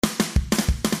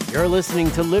You're listening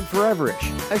to Live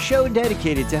Foreverish, a show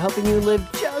dedicated to helping you live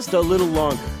just a little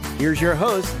longer. Here's your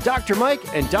hosts, Dr. Mike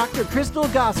and Dr. Crystal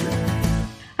Gossard.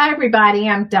 Hi, everybody.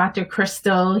 I'm Dr.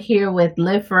 Crystal here with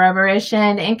Live Foreverish.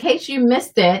 And in case you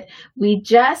missed it, we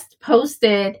just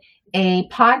posted a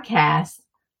podcast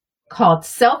called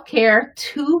Self-Care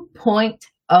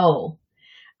 2.0.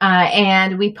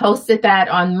 And we posted that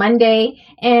on Monday.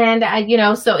 And,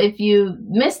 so if you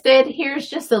missed it, here's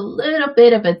just a little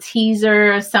bit of a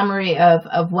teaser, a summary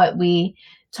of what we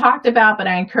talked about. But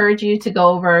I encourage you to go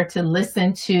over to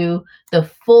listen to the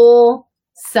full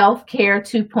Self-Care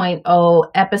 2.0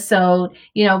 episode.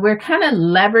 We're kind of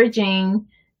leveraging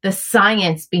the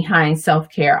science behind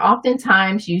self-care.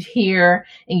 Oftentimes you hear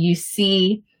and you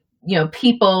see,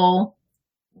 people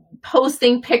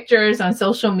posting pictures on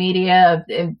social media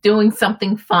of doing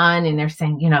something fun, and they're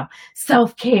saying,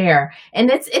 self-care, and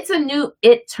it's a new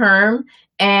it term,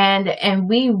 and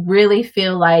we really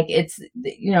feel like it's,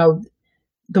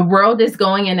 the world is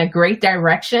going in a great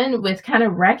direction with kind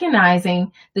of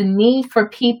recognizing the need for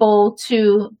people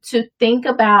to think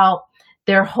about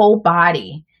their whole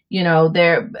body,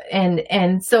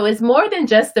 and so it's more than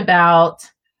just about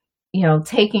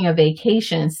taking a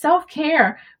vacation.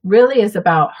 Self-care really is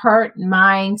about heart,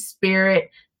 mind, spirit,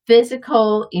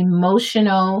 physical,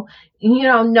 emotional.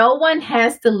 No one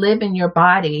has to live in your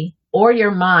body or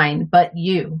your mind but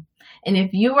you. And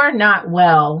if you are not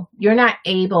well, you're not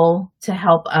able to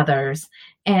help others.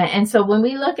 And so when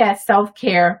we look at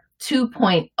Self-Care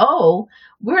 2.0,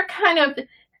 we're kind of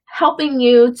helping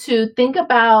you to think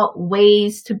about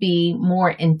ways to be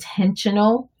more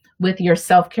intentional with your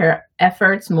self-care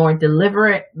efforts, more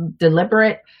deliberate,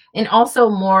 and also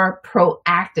more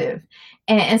proactive.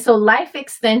 And so Life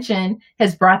Extension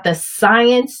has brought the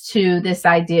science to this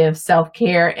idea of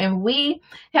self-care. And we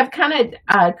have kind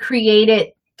of created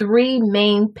three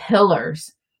main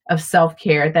pillars of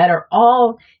self-care that are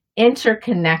all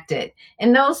interconnected.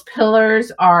 And those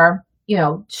pillars are,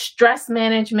 stress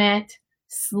management,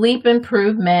 sleep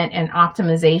improvement and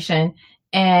optimization,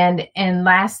 and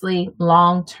lastly,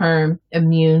 long-term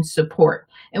immune support.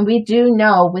 And we do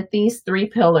know with these three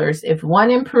pillars, if one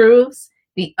improves,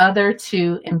 the other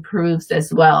two improves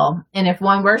as well. And if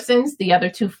one worsens, the other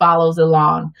two follows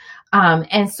along.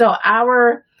 And so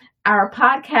our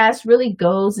podcast really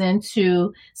goes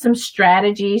into some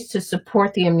strategies to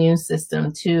support the immune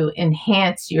system, to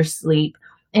enhance your sleep,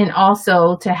 and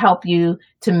also to help you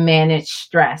to manage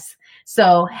stress.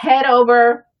 So head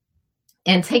over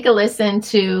and take a listen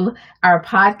to our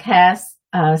podcast,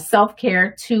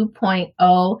 Self-Care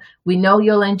 2.0. We know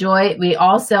you'll enjoy it. We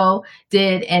also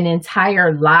did an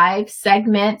entire live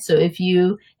segment. So if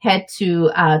you head to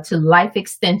Life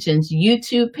Extension's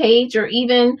YouTube page or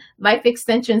even Life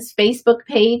Extension's Facebook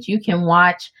page, you can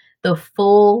watch the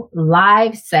full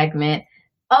live segment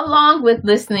along with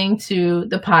listening to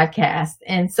the podcast.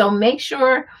 And so make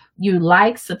sure you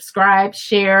like, subscribe,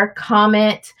 share,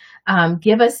 comment,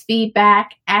 give us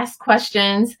feedback, ask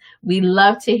questions. We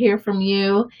love to hear from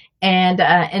you. And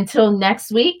until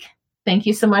next week, thank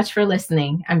you so much for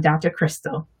listening. I'm Dr.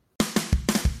 Crystal.